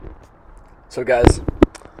So guys,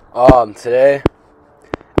 today,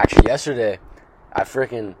 actually yesterday, I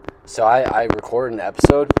recorded an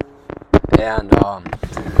episode, and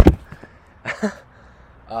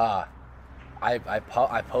I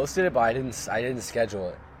posted it, but I didn't schedule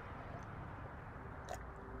it.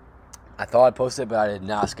 I thought I posted it, but I did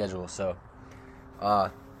not schedule it, so I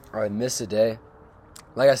missed a day.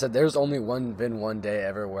 Like I said, there's only been one day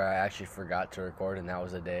ever where I actually forgot to record, and that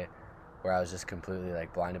was a day where I was just completely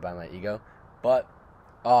blinded by my ego. But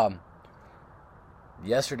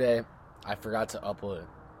yesterday I forgot to upload it.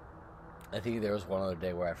 I think there was one other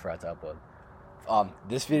day where I forgot to upload.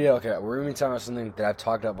 This video, okay, we're gonna be talking about something that I've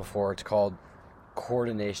talked about before. It's called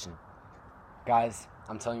coordination. Guys,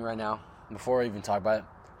 I'm telling you right now, before I even talk about it,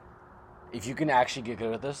 if you can actually get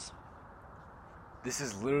good at this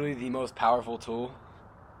is literally the most powerful tool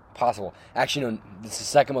possible. Actually, no, this is the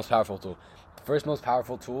second most powerful tool. The first most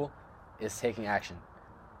powerful tool is taking action.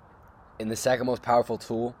 And the second most powerful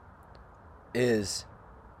tool is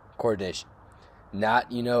coordination.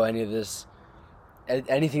 Not, any of this,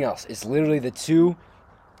 anything else. It's literally the two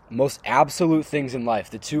most absolute things in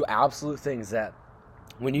life. The two absolute things that,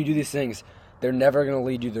 when you do these things, they're never going to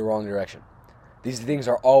lead you the wrong direction. These things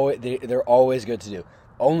are they're always good to do.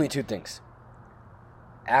 Only two things.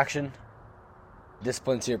 Action,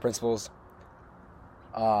 discipline to your principles,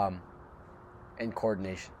 and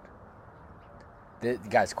coordination.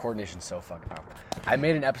 Guys, coordination is so fucking powerful. I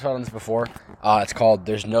made an episode on this before. It's called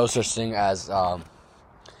 "There's No Such Thing as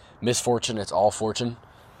Misfortune. It's All Fortune."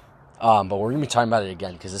 But we're gonna be talking about it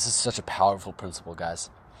again because this is such a powerful principle,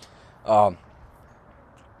 guys.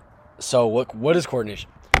 So what is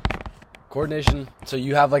coordination? Coordination. So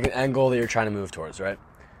you have an end goal that you're trying to move towards, right?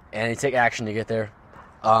 And you take action to get there.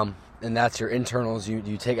 And that's your internals.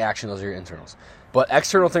 You take action. Those are your internals. But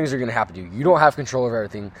external things are going to happen to you. You don't have control over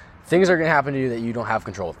everything. Things are going to happen to you that you don't have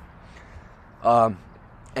control over.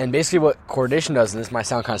 And basically what coordination does, and this might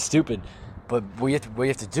sound kind of stupid, but what you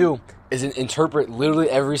have to do is interpret literally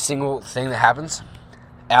every single thing that happens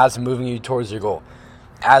as moving you towards your goal,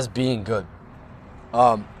 as being good.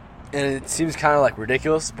 And it seems kind of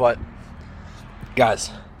ridiculous, but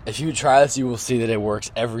guys, if you try this, you will see that it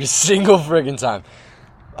works every single friggin' time.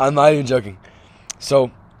 I'm not even joking.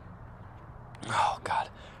 So, oh God,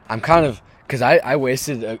 I'm kind of, because I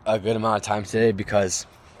wasted a good amount of time today because,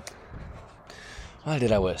 why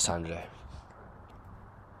did I waste time today?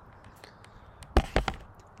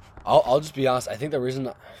 I'll just be honest. I think the reason,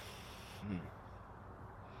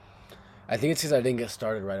 I think it's because I didn't get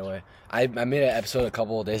started right away. I made an episode a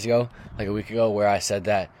couple of days ago, a week ago, where I said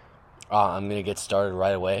that I'm going to get started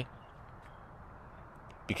right away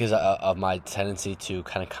because of my tendency to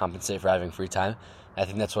kind of compensate for having free time. I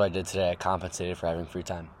think that's what I did today. I compensated for having free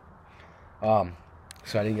time. So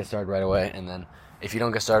I didn't get started right away, and then if you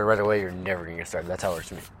don't get started right away, you're never going to get started. That's how it works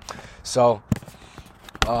for me. So,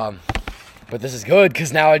 but this is good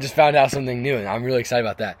because now I just found out something new, and I'm really excited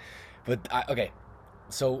about that. But, okay,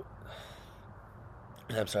 so,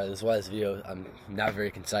 I'm sorry, this is why this video, I'm not very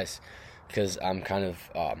concise because I'm kind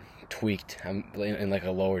of tweaked. I'm in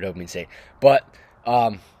a lower dopamine state. But,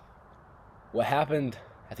 what happened,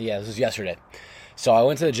 this was yesterday. So I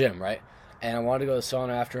went to the gym, right? And I wanted to go to the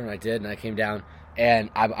sauna after, and I did, and I came down, and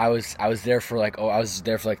I was there for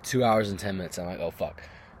 2 hours and 10 minutes. I'm like, oh fuck,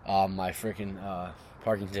 my freaking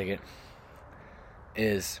parking ticket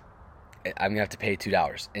I'm gonna have to pay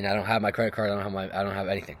 $2, and I don't have my credit card. I don't have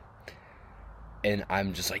anything, and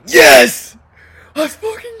I'm just like, yes, let's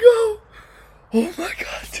fucking go. Oh my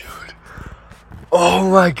god, dude. Oh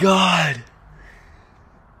my god.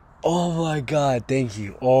 Oh my god, thank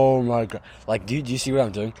you. Oh my god. Do you see what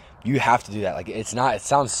I'm doing? You have to do that. It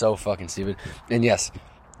sounds so fucking stupid. And yes,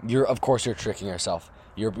 you're tricking yourself.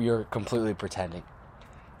 You're completely pretending.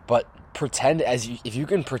 But if you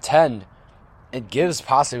can pretend, it gives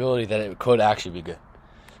possibility that it could actually be good.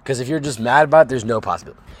 Because if you're just mad about it, there's no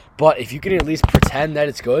possibility. But if you can at least pretend that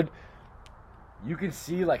it's good, you can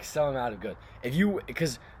see some amount of good.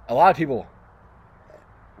 Because a lot of people,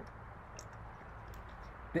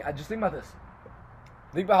 just think about this.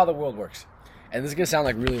 Think about how the world works. And this is going to sound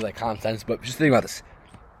really common sense, but just think about this.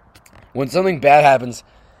 When something bad happens,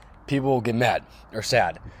 people get mad or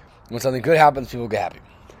sad. When something good happens, people get happy.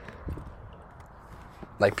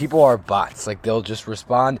 People are bots. They'll just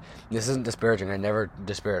respond. This isn't disparaging. I never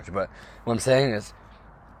disparage. But what I'm saying is,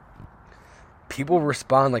 people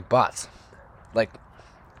respond like bots.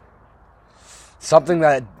 Something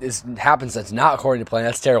that happens that's not according to plan,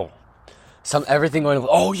 that's terrible. Everything going,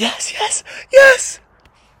 oh yes, yes, yes.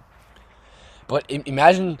 But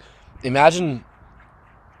imagine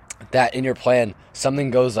that in your plan, something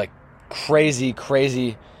goes crazy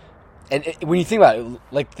And when you think about it,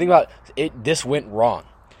 like, think about it, this went wrong.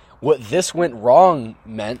 What this went wrong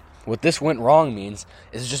means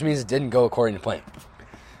is it just means it didn't go according to plan.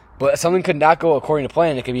 But something could not go according to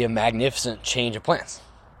plan. It could be a magnificent change of plans.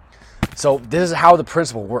 So this is how the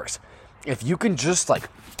principle works. If you can just, like,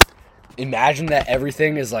 imagine that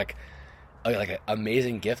everything is like an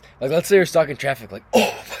amazing gift. Like, let's say you're stuck in traffic. Like,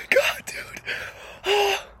 oh my God, dude.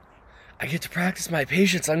 Oh, I get to practice my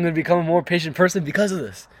patience. I'm going to become a more patient person because of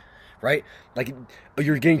this. Right? Like,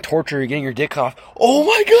 you're getting tortured. You're getting your dick off. Oh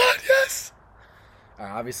my God, yes.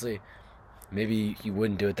 Obviously, maybe you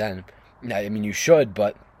wouldn't do it then. I mean, you should,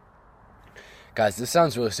 but guys, this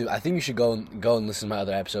sounds really stupid. I think you should go and listen to my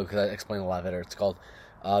other episode because I explain a lot better. It's called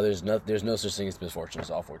 "There's no such thing as misfortune. It's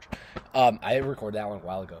all fortune." I recorded that one a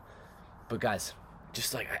while ago. But guys,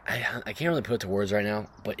 just like I can't really put it to words right now.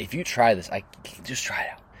 But if you try this, just try it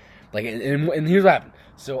out. Like, and here's what happened.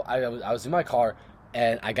 So I was in my car,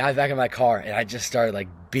 and I got back in my car, and I just started, like,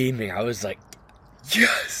 beaming. I was like,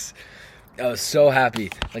 yes! I was so happy.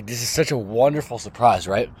 Like, this is such a wonderful surprise,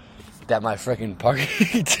 right? That my freaking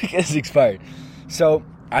parking ticket is expired. So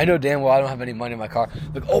I know damn well I don't have any money in my car.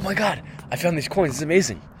 Like, oh my God, I found these coins. It's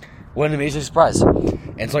amazing. What an amazing surprise.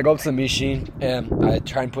 And so I go up to the machine, and I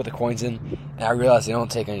try and put the coins in, and I realize they don't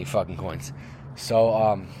take any fucking coins. So,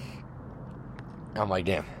 I'm like,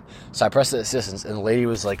 damn. So I pressed the assistance, and the lady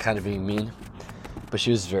was, like, kind of being mean, but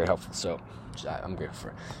she was very helpful, so I'm grateful for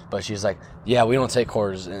it. But she's like, yeah, we don't take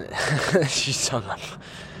quarters, and she's hung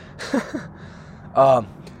up.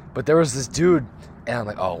 But there was this dude, and I'm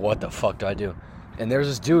like, oh, what the fuck do I do? And there was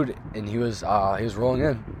this dude, and he was rolling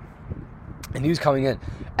in, and he was coming in,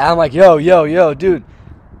 and I'm like, yo, dude.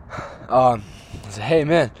 I said, hey,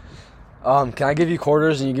 man, can I give you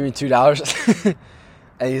quarters and you give me $2?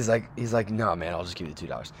 And he's like, no, man, I'll just give you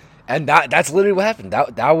 $2. And that's literally what happened.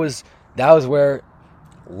 That was where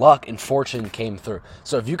luck and fortune came through.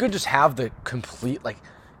 So if you could just have the complete, like,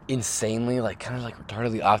 insanely, like, kind of like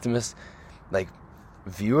retardedly optimist, like,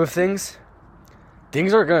 view of things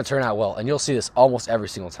are going to turn out well. And you'll see this almost every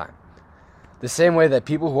single time. The same way that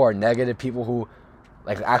people who are negative, people who,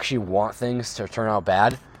 like, actually want things to turn out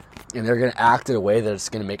bad, and they're going to act in a way that it's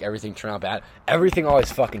going to make everything turn out bad, everything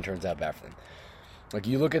always fucking turns out bad for them. Like,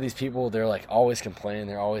 you look at these people, they're, like, always complaining,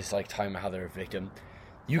 they're always, like, talking about how they're a victim.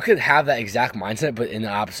 You could have that exact mindset, but in the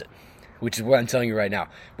opposite, which is what I'm telling you right now,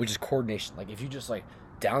 which is coordination. Like, if you just, like,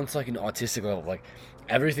 down to, like, an autistic level, like,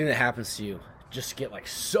 everything that happens to you, just get, like,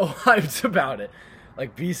 so hyped about it.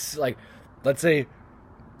 Like, be, like, let's say,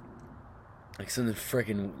 like, something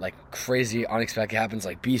freaking, like, crazy, unexpected happens,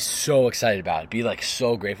 like, be so excited about it. Be, like,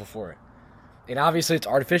 so grateful for it. And obviously, it's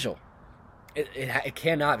artificial. It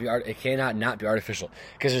cannot be it cannot not be artificial,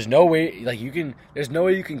 because there's no way, like, there's no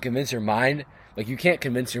way you can convince your mind, like, you can't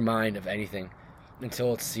convince your mind of anything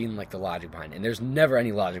until it's seen, like, the logic behind it, and there's never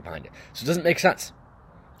any logic behind it, so it doesn't make sense.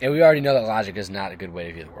 And we already know that logic is not a good way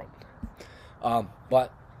to view the world,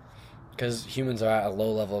 but because humans are at a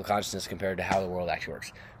low level of consciousness compared to how the world actually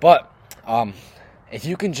works. But if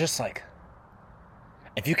you can just, like,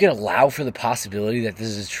 if you can allow for the possibility that this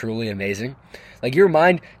is truly amazing, like, your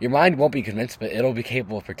mind won't be convinced, but it'll be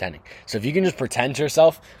capable of pretending. So if you can just pretend to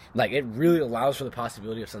yourself, like, it really allows for the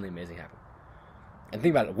possibility of something amazing happening. And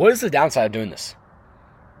think about it. What is the downside of doing this?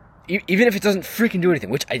 Even if it doesn't freaking do anything,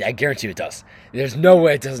 which I guarantee you it does. There's no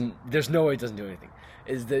way it doesn't do anything.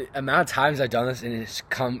 Is the amount of times I've done this and it's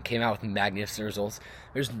came out with magnificent results.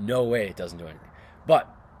 There's no way it doesn't do anything. But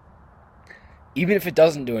even if it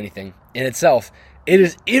doesn't do anything in itself, it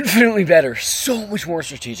is infinitely better, so much more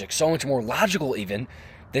strategic, so much more logical even,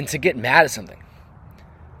 than to get mad at something.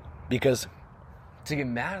 Because to get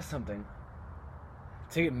mad at something,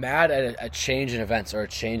 to get mad at a change in events or a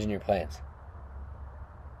change in your plans,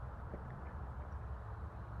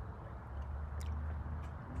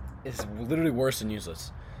 is literally worse than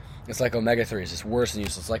useless. It's like omega-3s. It's worse than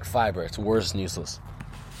useless. It's like fiber. It's worse than useless.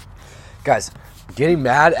 Guys, getting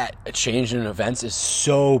mad at a change in events is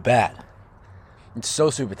so bad. It's so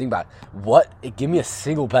stupid. Think about it. Give me a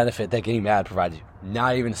single benefit that getting mad provides you.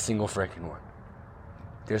 Not even a single freaking one.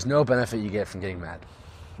 There's no benefit you get from getting mad.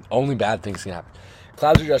 Only bad things can happen.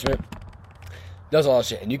 Clouds your judgment. Does all that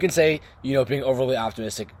shit. And you can say, being overly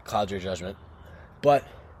optimistic clouds your judgment. But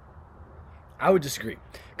I would disagree.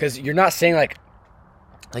 Because you're not saying, like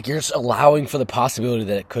you're just allowing for the possibility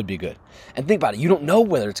that it could be good. And think about it. You don't know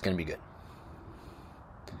whether it's going to be good.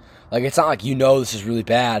 Like, it's not like this is really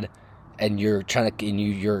bad, and you're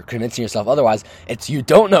you're convincing yourself otherwise. It's you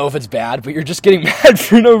don't know if it's bad, but you're just getting mad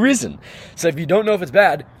for no reason. So if you don't know if it's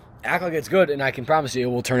bad, act like it's good, and I can promise you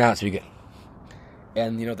it will turn out to be good.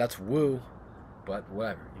 And, that's woo. But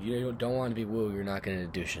whatever. You don't want to be woo, you're not going to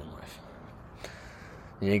do shit in life.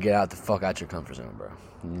 You need to get the fuck out your comfort zone, bro.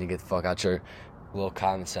 You need to get the fuck out your little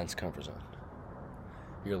common sense comfort zone.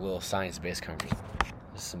 Your little science-based comfort zone.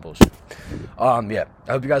 This is some bullshit. Yeah.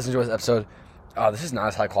 I hope you guys enjoy this episode. This is not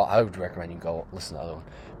as high quality. I would recommend you go listen to the other one.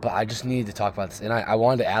 But I just needed to talk about this. And I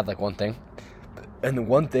wanted to add, like, one thing. And the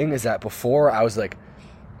one thing is that before I was like,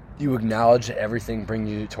 you acknowledge that everything brings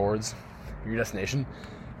you towards your destination.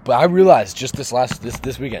 But I realized just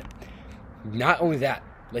this weekend, not only that,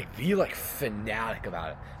 like, be, like, fanatic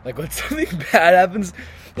about it. Like, when something bad happens,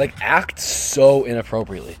 like, act so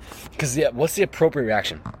inappropriately. Because what's the appropriate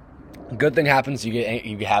reaction? Good thing happens, you get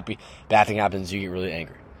happy. Bad thing happens, you get really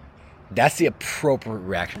angry. That's the appropriate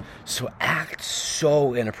reaction. So act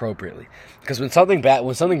so inappropriately. Because when something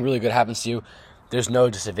really good happens to you, there's no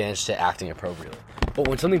disadvantage to acting appropriately. But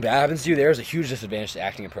when something bad happens to you, there's a huge disadvantage to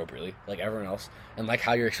acting appropriately, like everyone else, and like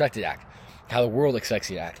how you're expected to act, how the world expects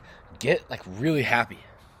you to act. Get, like, really happy.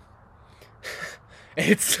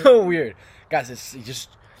 It's so weird. Guys,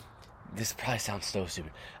 this probably sounds so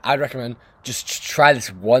stupid. I'd recommend just try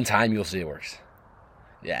this one time, you'll see it works.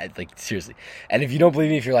 Yeah, like, seriously. And if you don't believe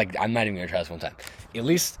me, if you're like, I'm not even going to try this one time, at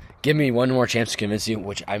least give me one more chance to convince you,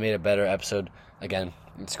 which I made a better episode. Again,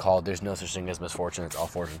 it's called There's No Such Thing as Misfortune, it's All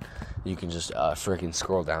Fortune. You can just freaking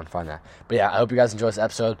scroll down, find that. But yeah, I hope you guys enjoy this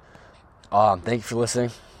episode. Thank you for listening.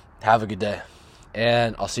 Have a good day.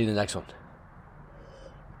 And I'll see you in the next one.